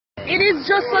It is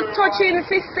just so touching to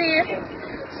see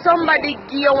somebody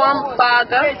give you one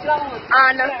bag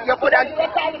and you could have...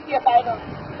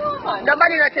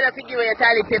 Nobody not tell you to give you your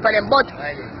toilet paper them, but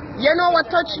you know what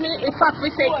touched me? In fact,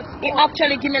 we say it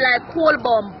actually give me like cold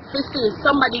bomb to see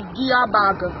somebody give you a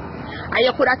bag and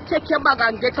you could have take your bag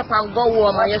and get up and go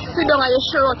home and you sit down and you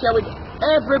share out here with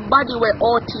everybody we're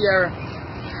out here.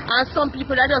 And some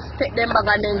people that just take them bag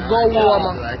and then go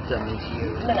home.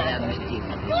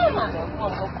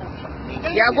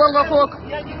 Yeah, go and go cook.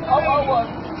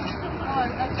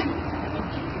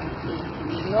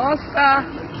 No, sir.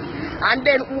 And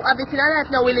then who have it in a life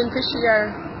not willing to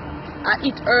share?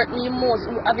 It hurt me most.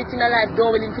 Who have it in a life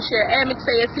don't willing to share? I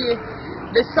say, you see,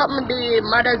 there's something the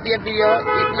Mother's Day video,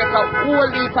 it make a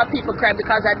whole heap of people cry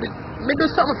because I do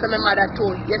something for my mother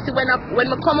too. You see, when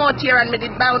we come out here and me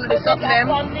did buy one of the something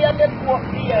them. One day I did walk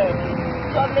here.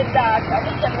 So me dad, I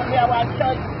just said when we have a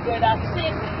church, we're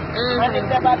sick. And if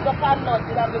they have to find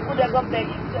nothing, and we could have got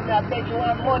begging, so I beg you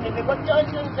want money. We go church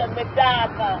and say, my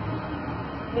daughter,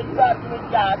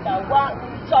 want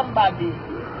somebody.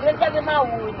 They tell me my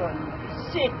woman,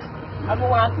 sick, and we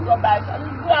want to go back. And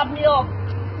he grab me up,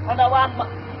 and I want,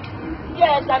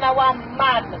 yes, and I want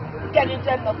mad. Can you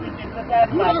tell me this to their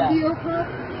mother?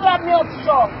 Grab me up,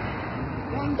 so.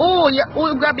 Oh, yeah,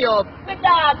 who grab you up? My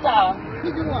daughter.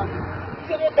 What do you want?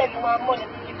 So they beg you want money.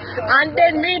 And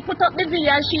then me put up the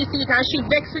video and she see it and she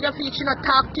vexed with your feet, she not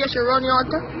talk to you, she run you out.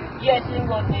 Yes, she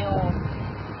run me out.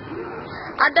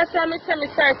 At that time, I say,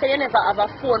 sorry, say you never have a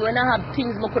phone when I have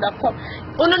things I could have come.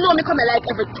 You don't know me come like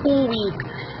every 2 weeks.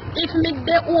 If me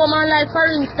the home and like for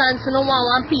instance, you know,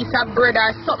 one piece of bread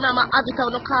or something, I'm have it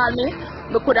and call me,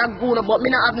 I could have gone, but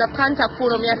me not have no contact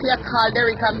phone, me have to call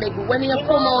Derek and make when you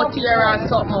come out here or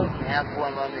something. I have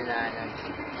phone number.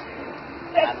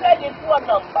 Take the phone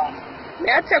number.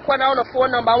 I take one out the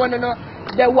phone number. I want to know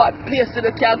the what place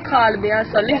they can call me. And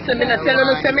so listen, me not tell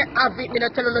you say me have it, me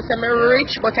not tell you say me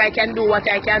rich, but I can do what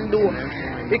I can do.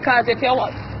 Because if you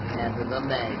want,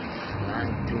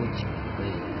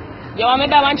 you want me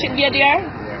buy one chip gear there?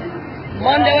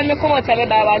 Monday when me come out, I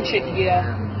buy one chip gear.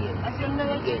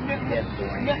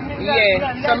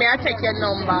 Yeah, so me I take your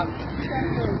number.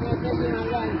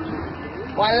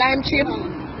 One lime chip.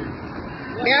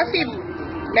 Me I see.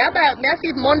 Me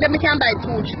see Monday me can buy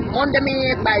 2 chips. Monday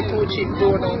me buy 2 chips,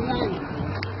 go no.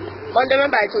 Monday me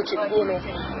buy 2 chips, go no.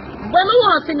 But me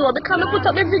want to know because me put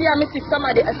up the video and me see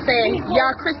somebody saying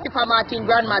you're Christopher Martin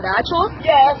grandmother, actually?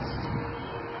 Yes.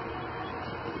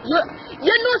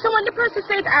 You know so when the person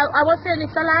said I was saying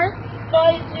it's a lie?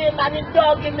 No, it's him and his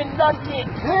dog give me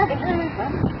nothing.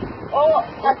 Oh,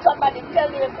 and somebody tell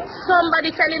him.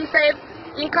 Somebody tell him say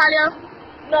he call you?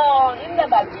 No, he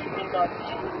never give me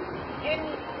nothing. He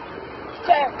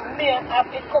said me have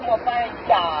to come up and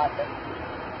yard.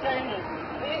 Tell me,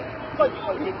 because you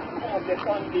want to come up the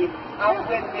Sunday and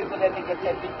when we go to make a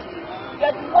deputy.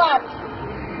 Guess what?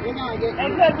 So you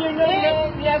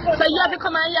have to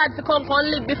come and yard to come and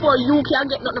live before you can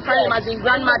get nothing from him as his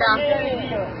grandmother.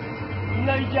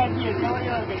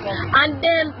 And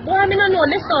then, boy, I don't know,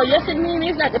 listen, you see me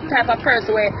is not the type of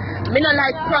person where me not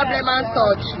like problem and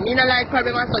such. Me not like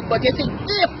problem and such. But you see,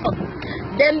 if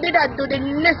them did that do the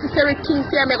necessary things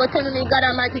here, I'm going to tell you God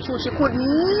Almighty truth, she could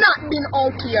not been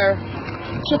out here.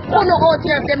 She couldn't out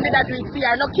here if them did that do it here.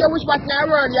 I don't care which part in the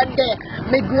world you're there.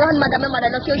 My grandmother, my mother,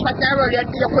 I don't care which part in the world you're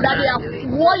there. You could have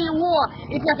been war.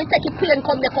 If you have to take a plane,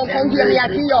 come there, come give me a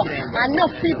deal.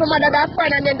 Enough people, mother, that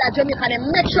friend and then that Jamaica, they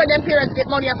make sure them parents get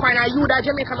money and find and you that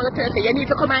Jamaica, I'm going to tell you, say, you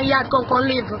need to come and yard, come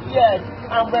live. Yes,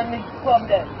 and when we come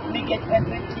there, we get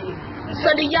everything.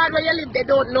 So the yard where you live, they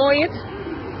don't know it?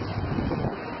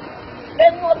 They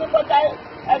know because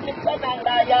every time I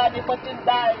die, yard, they put it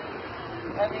die.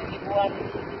 I mean, this is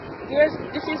Yes,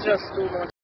 this is just too much.